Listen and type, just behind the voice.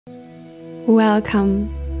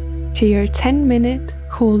Welcome to your 10-minute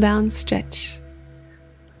cool-down stretch.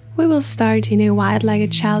 We will start in a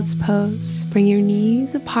wide-legged child's pose. Bring your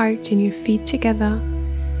knees apart and your feet together.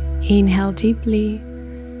 Inhale deeply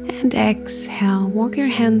and exhale. Walk your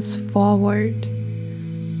hands forward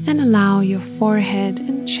and allow your forehead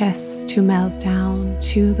and chest to melt down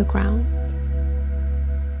to the ground.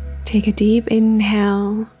 Take a deep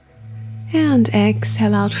inhale and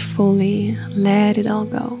exhale out fully. Let it all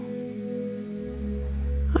go.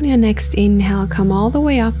 On your next inhale, come all the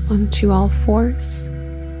way up onto all fours.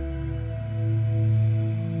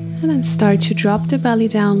 And then start to drop the belly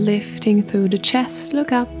down, lifting through the chest,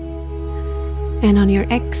 look up. And on your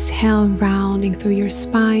exhale, rounding through your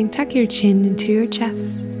spine, tuck your chin into your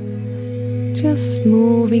chest. Just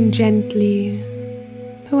moving gently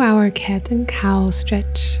through our cat and cow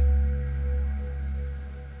stretch.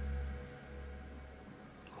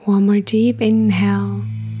 One more deep inhale.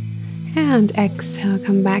 And exhale,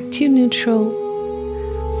 come back to neutral.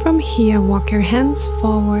 From here, walk your hands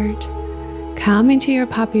forward. Come into your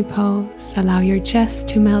puppy pose. Allow your chest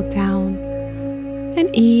to melt down.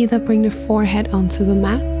 And either bring the forehead onto the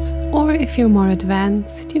mat, or if you're more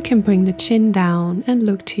advanced, you can bring the chin down and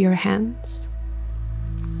look to your hands.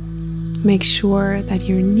 Make sure that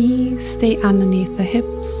your knees stay underneath the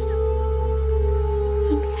hips.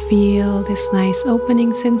 Feel this nice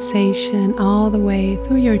opening sensation all the way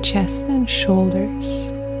through your chest and shoulders.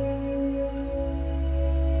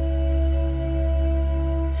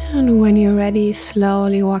 And when you're ready,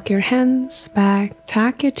 slowly walk your hands back,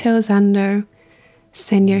 tuck your toes under,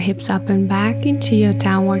 send your hips up and back into your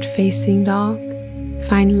downward facing dog.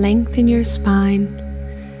 Find length in your spine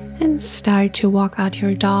and start to walk out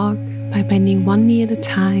your dog by bending one knee at a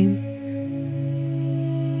time.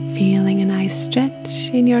 Feeling a nice stretch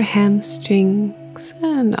in your hamstrings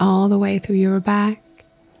and all the way through your back.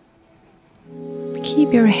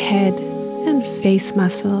 Keep your head and face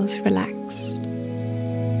muscles relaxed.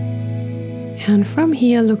 And from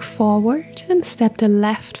here, look forward and step the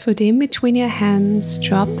left foot in between your hands.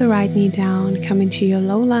 Drop the right knee down, come into your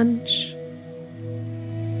low lunge.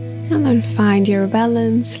 And then find your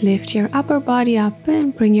balance, lift your upper body up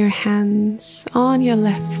and bring your hands on your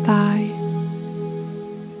left thigh.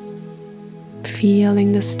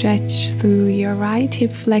 Feeling the stretch through your right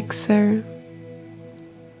hip flexor.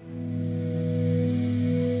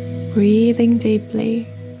 Breathing deeply.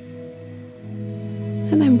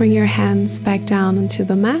 And then bring your hands back down onto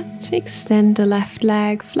the mat. Extend the left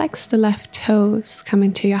leg, flex the left toes, come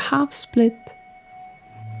into your half split.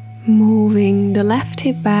 Moving the left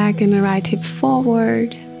hip back and the right hip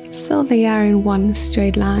forward so they are in one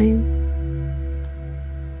straight line.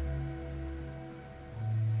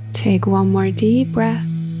 Take one more deep breath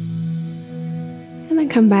and then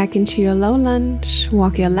come back into your low lunge.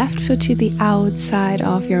 Walk your left foot to the outside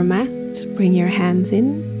of your mat. Bring your hands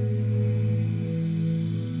in.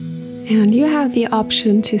 And you have the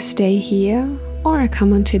option to stay here or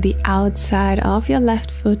come onto the outside of your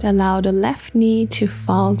left foot. Allow the left knee to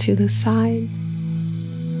fall to the side.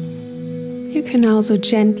 You can also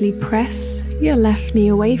gently press your left knee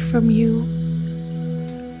away from you.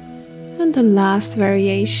 And the last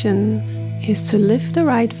variation is to lift the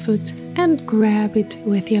right foot and grab it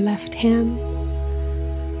with your left hand.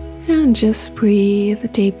 And just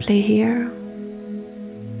breathe deeply here.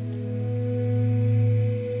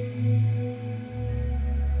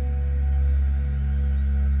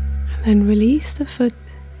 And then release the foot.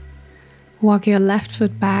 Walk your left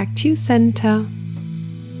foot back to center.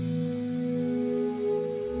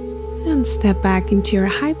 And step back into your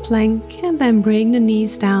high plank and then bring the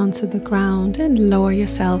knees down to the ground and lower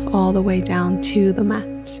yourself all the way down to the mat.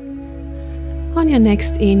 On your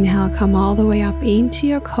next inhale, come all the way up into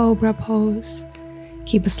your cobra pose.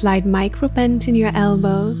 Keep a slight micro bend in your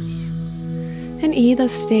elbows and either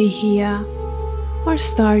stay here or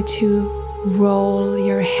start to roll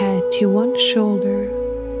your head to one shoulder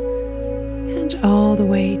and all the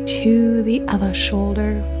way to the other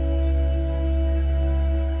shoulder.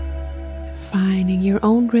 Finding your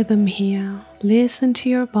own rhythm here. Listen to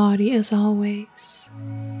your body as always.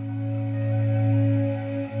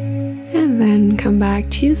 And then come back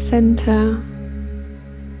to center.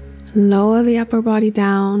 Lower the upper body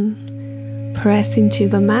down. Press into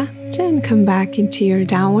the mat and come back into your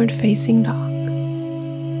downward facing dog.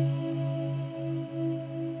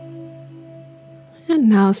 And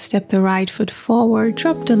now step the right foot forward.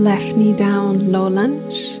 Drop the left knee down. Low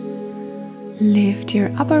lunge. Lift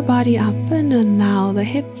your upper body up and allow the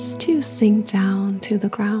hips to sink down to the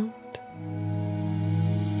ground.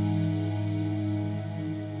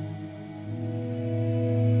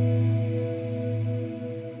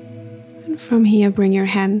 And from here, bring your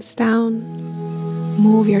hands down.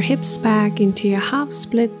 Move your hips back into your half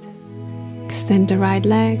split. Extend the right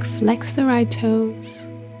leg, flex the right toes.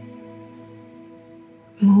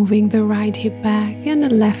 Moving the right hip back and the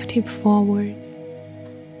left hip forward.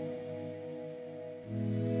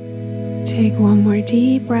 Take one more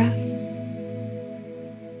deep breath.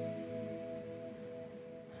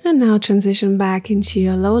 And now transition back into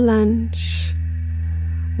your low lunge.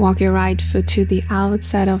 Walk your right foot to the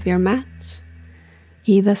outside of your mat.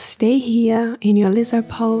 Either stay here in your lizard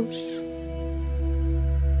pose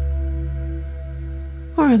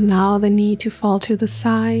or allow the knee to fall to the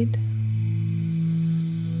side.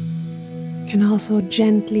 You can also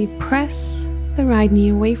gently press the right knee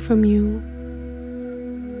away from you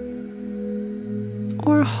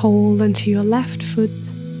or hold onto your left foot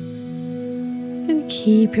and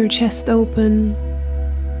keep your chest open,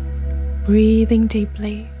 breathing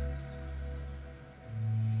deeply.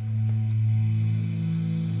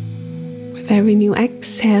 With every new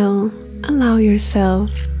exhale, allow yourself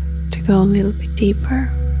to go a little bit deeper.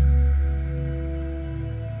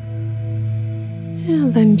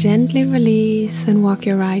 And then gently release and walk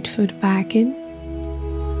your right foot back in.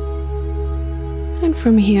 And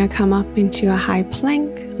from here, come up into a high plank,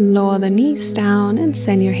 lower the knees down and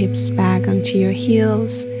send your hips back onto your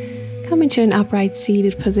heels. Come into an upright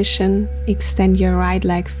seated position. Extend your right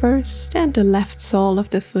leg first and the left sole of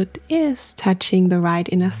the foot is touching the right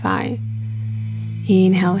inner thigh.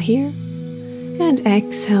 Inhale here and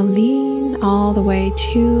exhale, lean all the way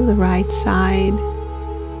to the right side.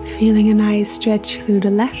 Feeling a nice stretch through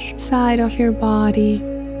the left side of your body.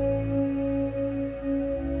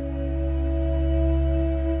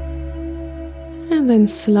 And then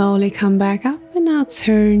slowly come back up and now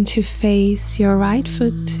turn to face your right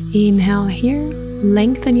foot. Inhale here,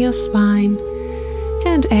 lengthen your spine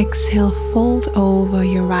and exhale, fold over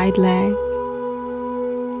your right leg.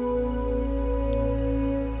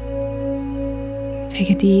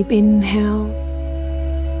 Take a deep inhale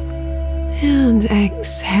and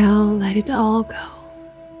exhale, let it all go.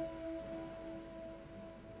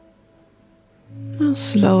 Now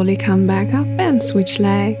slowly come back up and switch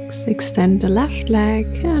legs. Extend the left leg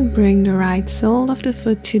and bring the right sole of the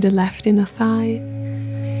foot to the left inner thigh.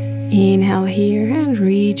 Inhale here and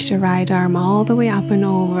reach the right arm all the way up and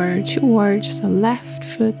over towards the left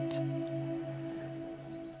foot.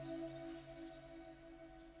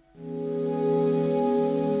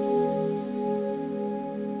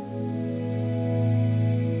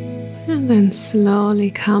 And then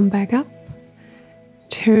slowly come back up,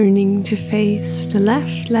 turning to face the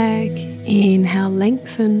left leg. Inhale,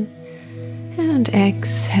 lengthen, and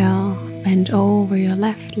exhale, bend over your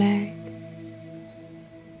left leg.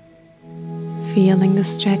 Feeling the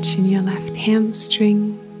stretch in your left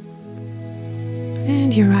hamstring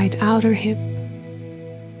and your right outer hip.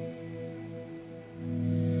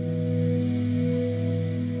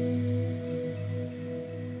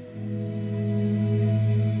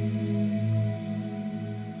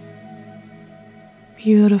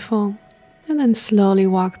 Beautiful. And then slowly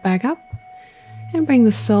walk back up and bring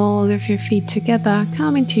the soles of your feet together.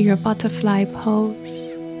 Come into your butterfly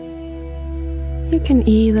pose. You can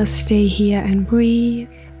either stay here and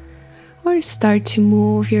breathe or start to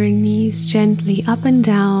move your knees gently up and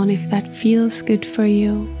down if that feels good for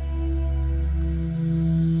you.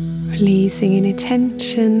 Releasing any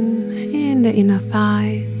tension in the inner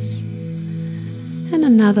thighs. And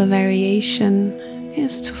another variation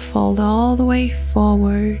is to fold all the way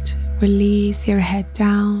forward, release your head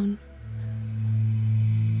down,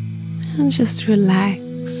 and just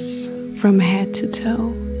relax from head to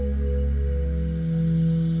toe.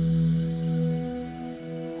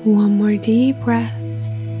 One more deep breath,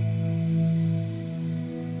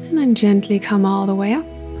 and then gently come all the way up,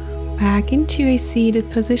 back into a seated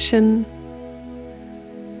position.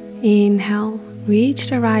 Inhale, reach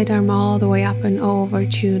the right arm all the way up and over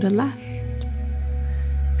to the left.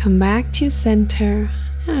 Come back to center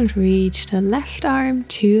and reach the left arm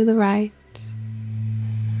to the right.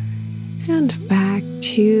 And back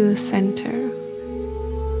to center.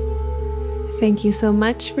 Thank you so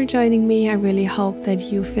much for joining me. I really hope that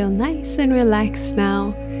you feel nice and relaxed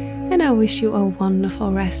now. And I wish you a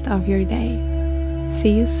wonderful rest of your day.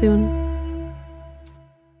 See you soon.